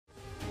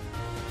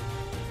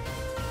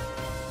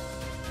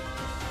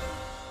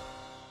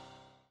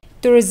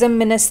Tourism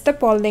Minister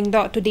Paul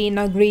Lingdor today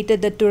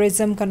inaugurated the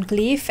Tourism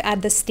Conclave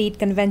at the State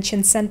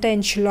Convention Centre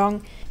in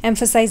Shillong,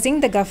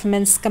 emphasizing the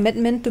government's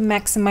commitment to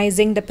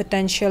maximizing the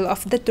potential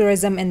of the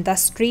tourism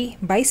industry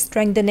by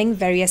strengthening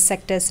various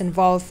sectors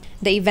involved.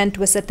 The event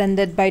was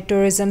attended by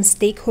tourism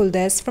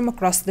stakeholders from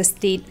across the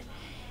state.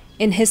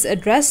 In his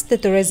address, the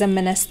Tourism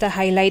Minister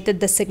highlighted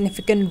the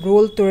significant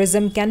role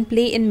tourism can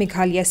play in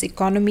Meghalaya's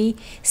economy,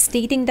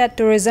 stating that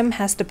tourism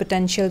has the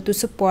potential to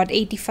support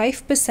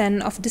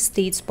 85% of the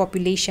state's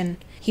population.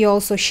 He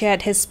also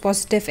shared his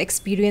positive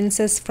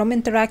experiences from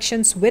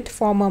interactions with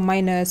former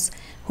miners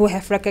who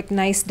have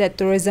recognized that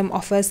tourism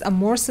offers a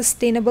more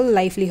sustainable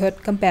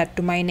livelihood compared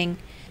to mining.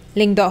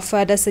 Lingdor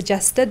further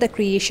suggested the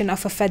creation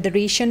of a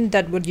federation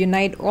that would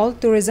unite all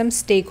tourism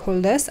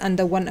stakeholders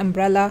under one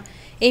umbrella,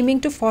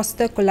 aiming to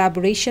foster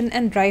collaboration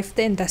and drive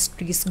the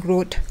industry's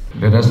growth.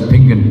 Let us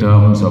think in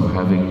terms of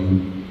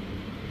having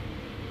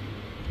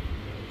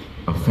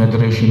a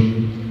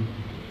federation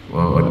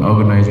or an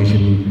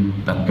organization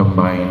that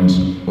combines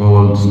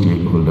all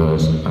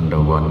stakeholders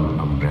under one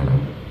umbrella.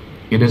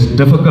 It is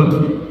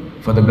difficult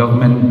for the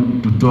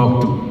government to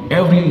talk to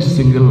every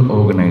single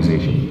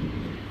organization.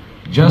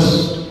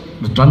 Just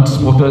the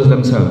transporters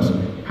themselves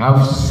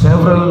have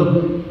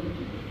several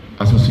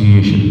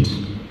associations,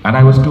 and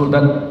I was told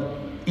that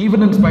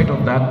even in spite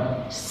of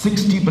that,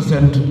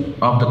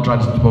 60% of the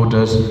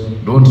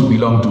transporters don't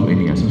belong to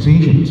any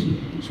associations.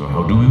 So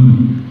how do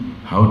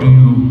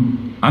you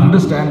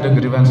understand the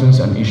grievances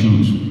and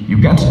issues?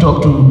 You can't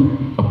talk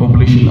to a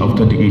population of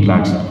 38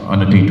 lakhs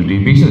on a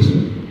day-to-day basis.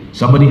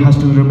 Somebody has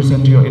to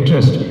represent your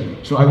interest.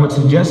 So I would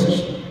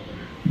suggest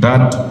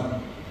that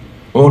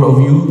all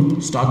of you,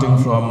 starting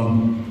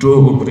from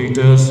tour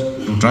operators,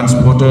 to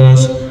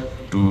transporters,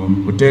 to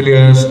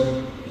hoteliers,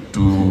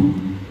 to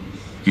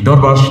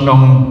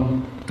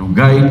Kidorbashnong, to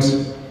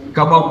guides,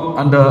 come up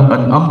under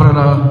an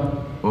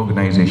umbrella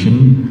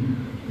organization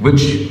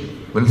which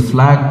will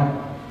flag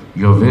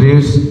your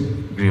various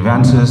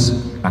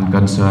grievances and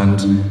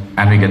concerns,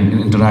 and we can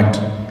interact.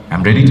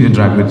 I'm ready to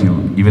interact with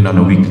you even on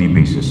a weekly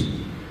basis.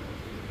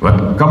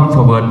 But come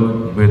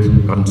forward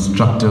with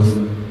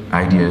constructive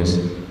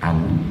ideas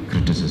and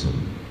criticism.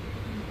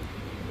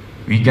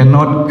 We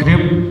cannot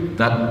crib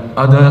that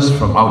others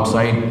from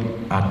outside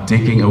are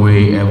taking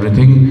away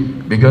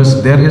everything,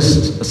 because there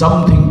is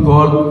something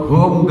called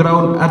home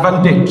ground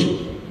advantage.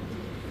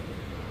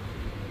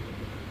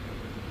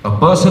 A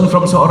person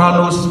from Saora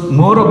knows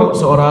more about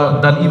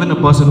Saora than even a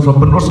person from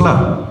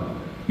Penrosla.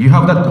 You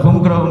have that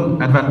home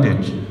ground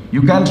advantage.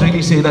 You can't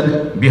really say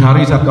that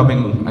Biharis are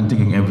coming and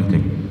taking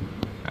everything.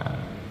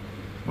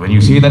 When you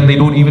say that they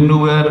don't even know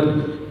where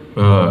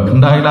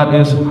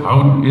Kandailat is,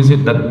 how is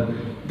it that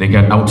they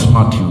can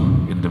outsmart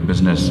you in the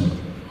business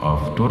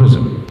of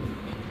tourism?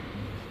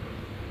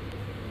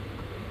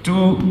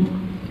 To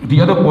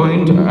the other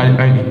point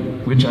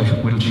which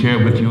I will share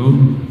with you,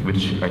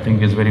 which I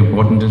think is very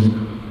important, is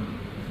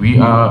we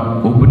are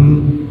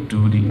open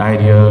to the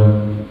idea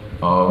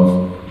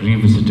of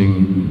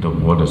revisiting the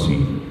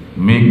policy.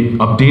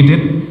 Update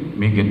it,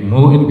 make it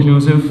more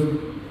inclusive,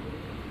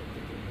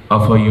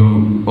 offer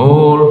you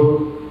all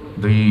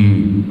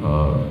the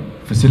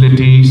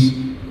facilities,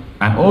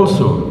 and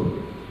also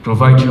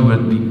provide you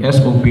with the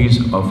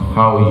SOPs of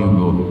how you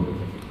go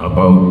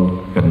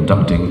about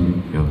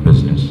conducting your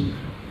business.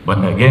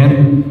 But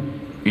again,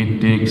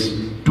 it takes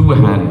two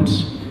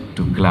hands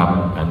to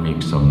clap and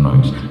make some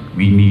noise.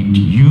 We need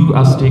you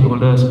as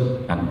stakeholders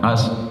and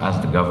us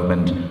as the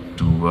government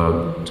to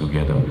work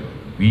together.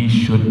 We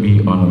should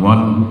be on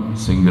one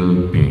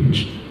single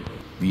page.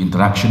 The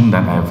interaction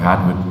that I've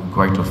had with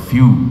quite a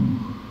few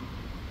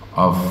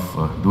of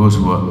those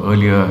who were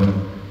earlier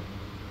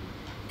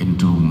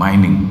into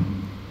mining,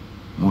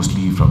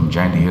 mostly from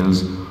Giant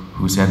Hills,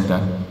 who said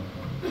that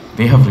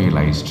they have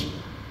realized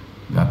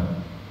that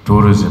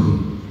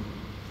tourism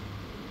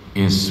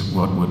is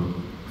what would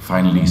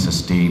finally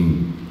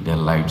sustain their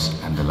lives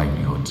and their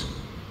livelihoods.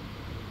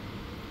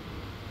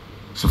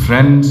 So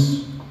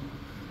friends,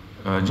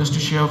 just to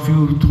share a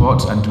few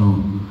thoughts and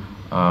to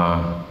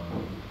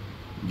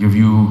give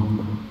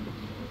you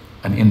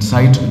an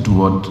insight into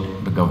what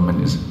the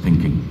government is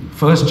thinking.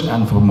 First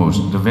and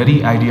foremost, the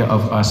very idea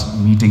of us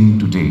meeting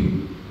today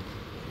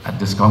at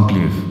this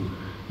conclave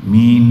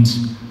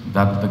means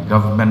that the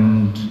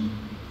government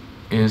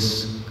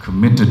is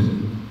committed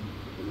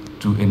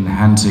to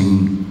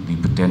enhancing the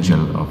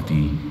potential of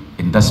the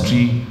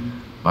industry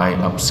by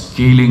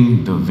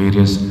upscaling the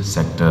various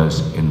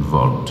sectors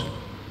involved.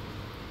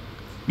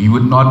 We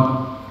would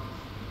not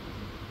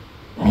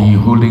be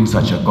holding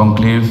such a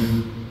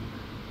conclave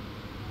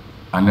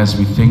unless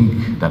we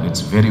think that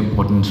it's very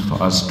important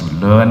for us to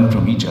learn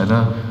from each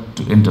other,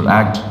 to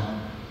interact,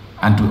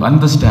 and to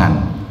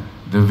understand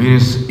the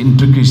various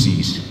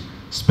intricacies,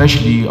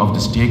 especially of the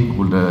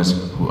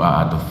stakeholders who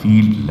are at the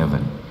field level.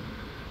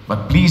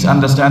 But please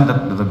understand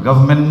that the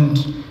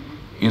government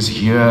is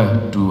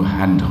here to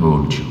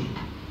handhold you.